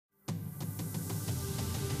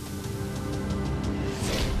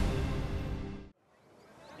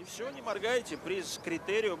Все, не моргайте. Приз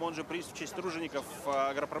Критериум, он же приз в честь тружеников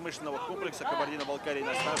агропромышленного комплекса Кабардино-Балкарии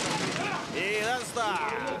на старше. И Дистанция.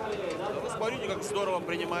 Ну, смотрите, как здорово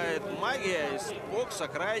принимает магия из бокса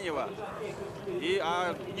крайнего. И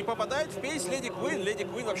не попадает в пейс Леди Квин. Леди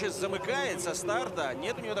Квин вообще замыкает со старта.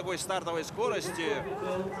 Нет у нее такой стартовой скорости.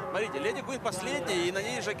 Смотрите, Леди Квин последняя, и на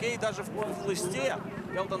ней жокей даже в хлысте.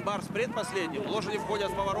 Элтон Барс предпоследним. Лошади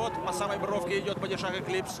входят в поворот. По самой бровке идет падишах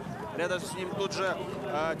Эклипс. Рядом с ним тут же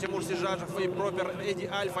Тимур Сижажев и пропер Эдди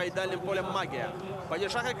Альфа и дальним полем магия.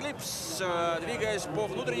 Падишах Эклипс, двигаясь по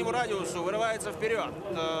внутреннему радиусу, вырывается вперед.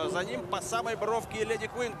 За ним по самой бровке Леди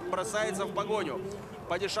Квин бросается в погоню.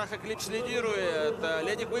 Падишах Эклипс лидирует.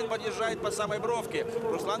 Леди Квин подъезжает по самой бровке.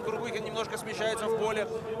 Руслан Кургуйкин немножко смещается в поле.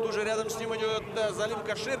 Тут же рядом с ним идет Залим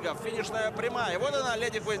Каширгов. Финишная прямая. Вот она,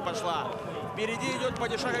 Леди Квин пошла. Впереди идет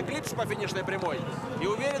Падишах Эклипс по финишной прямой. И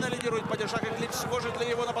уверенно лидирует Падишах Эклипс. Сможет ли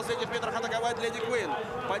его на последних метрах атаковать Леди Квин?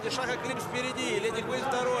 Падишах Эклипс впереди. Леди Квин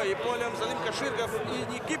второй. И полем Залим Каширгов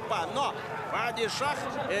и Никипа. Но Падишах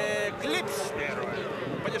Эклипс первый.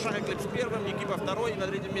 Падишах Эклипс первым, Никипа второй. И на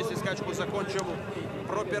третьем месте скачку закончил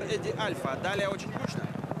пропер Эдди Альфа. Далее очень кучно.